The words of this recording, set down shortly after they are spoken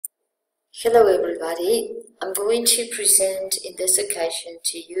Hello everybody, I'm going to present in this occasion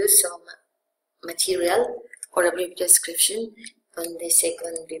to you some material or a brief description on the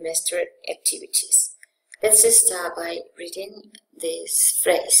second bimester activities. Let's start by reading this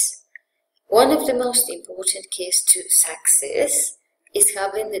phrase. One of the most important keys to success is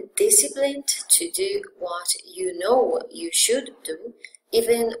having the discipline to do what you know you should do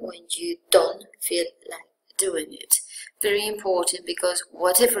even when you don't feel like doing it. Very important, because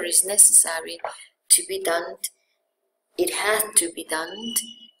whatever is necessary to be done, it has to be done,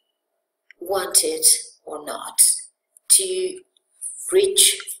 wanted or not, to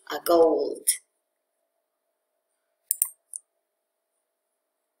reach a goal.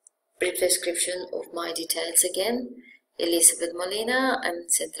 Brief description of my details again. Elizabeth Molina, I'm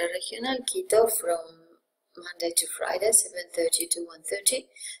Central Regional, Quito, from Monday to Friday, 7:30 to 1:30.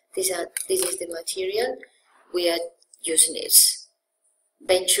 This is the material we are using it.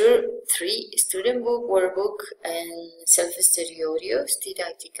 Venture 3 student book, workbook, and self-study audios,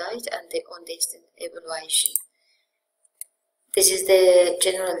 didactic guide, and the on-distance evaluation. This is the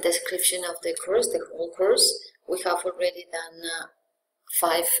general description of the course, the whole course. We have already done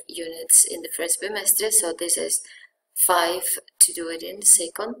 5 units in the first semester, so this is 5 to do it in the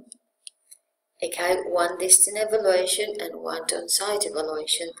second. Okay, 1 distance evaluation and 1 on-site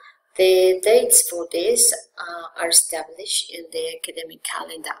evaluation. The dates for this are established in the academic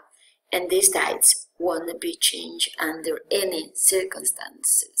calendar, and these dates won't be changed under any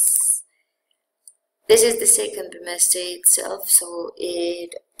circumstances. This is the second bimester itself, so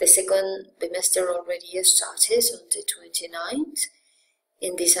the second bimester already started on the 29th,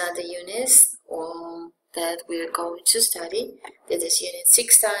 and these are the units that we are going to study. This is Unit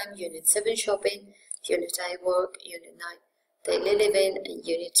 6 time, Unit 7 shopping, Unit 8 work, Unit 9 daily living, and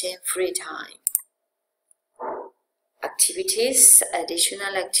Unit 10 free time. Activities,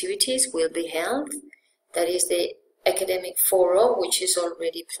 additional activities will be held. That is the academic forum, which is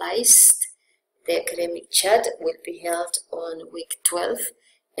already placed. The academic chat will be held on week 12,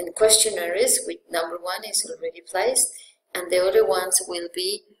 and questionnaires, with number 1 is already placed, and the other ones will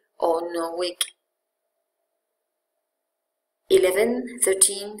be on week 11,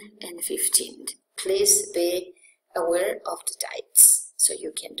 13, and 15. Please be aware of the dates so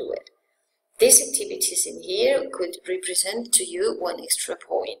you can do it. These activities in here could represent to you 1 extra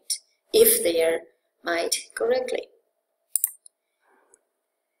point if they are made correctly.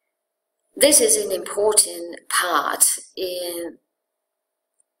 This is an important part.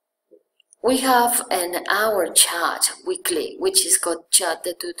 We have an hour chat weekly, which is called Chat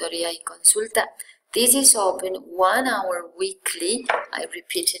de Tutoría y Consulta. This is open 1 hour weekly, I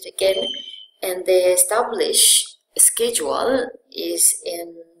repeat it again, and the established schedule is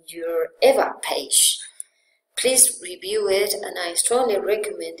in your EVA page. Please review it, and I strongly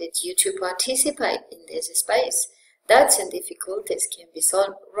recommend you to participate in this space. Doubts and difficulties can be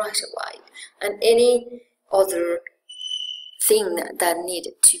solved right away, and any other thing that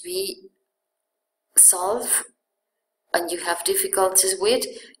needed to be solved and you have difficulties with,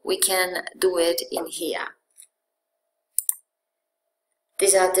 we can do it in here.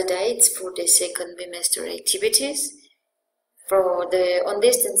 These are the dates for the second bimester activities. For the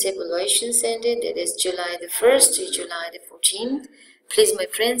on-distance evaluations ended, it is July the 1st to July the 14th. Please, my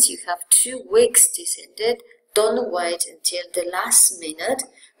friends, you have 2 weeks this ended. Don't wait until the last minute,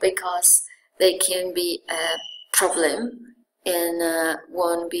 because there can be a problem and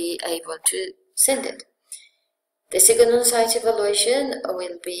won't be able to send it. The second on-site evaluation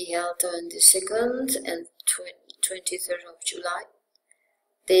will be held on the 2nd and 23rd of July.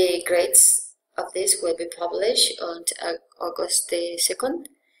 The grades of this will be published on August the 2nd.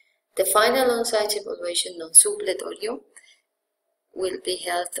 The final on-site evaluation non-supletorio will be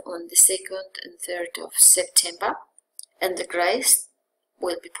held on the 2nd and 3rd of September, and the grades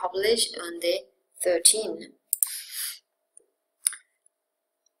will be published on the 13th.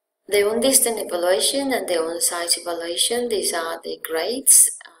 The on-distance evaluation and the on-site evaluation, these are the grades.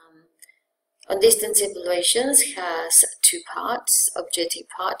 On-distance evaluations has 2 parts. Objective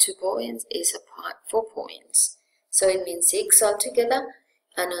part 2 points, is a part 4 points. So it means 6 altogether,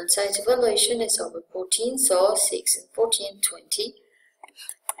 and on-site evaluation is over 14, so 6 and 14, 20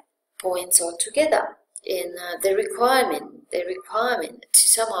 points altogether. In the requirement to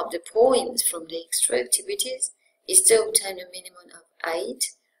sum up the points from the extra activities is to obtain a minimum of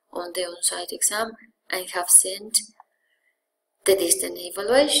 8 on the on-site exam and have sent the distance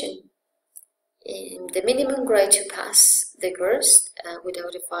evaluation. The minimum grade to pass the course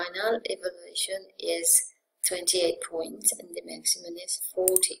without a final evaluation is 28 points, and the maximum is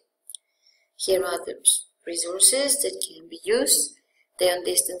 40. Here are the resources that can be used. the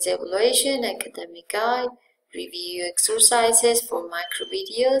on-distance evaluation, academic guide, review exercises for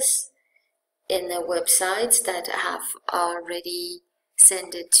microvideos in the websites that I have already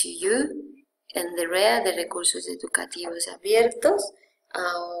sent it to you in the REA, the Recursos Educativos Abiertos,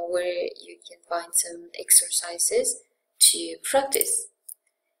 where you can find some exercises to practice.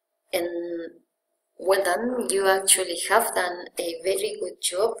 And well done, you actually have done a very good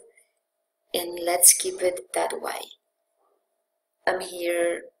job, and let's keep it that way. I'm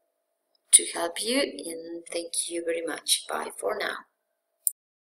here to help you, and thank you very much. Bye for now.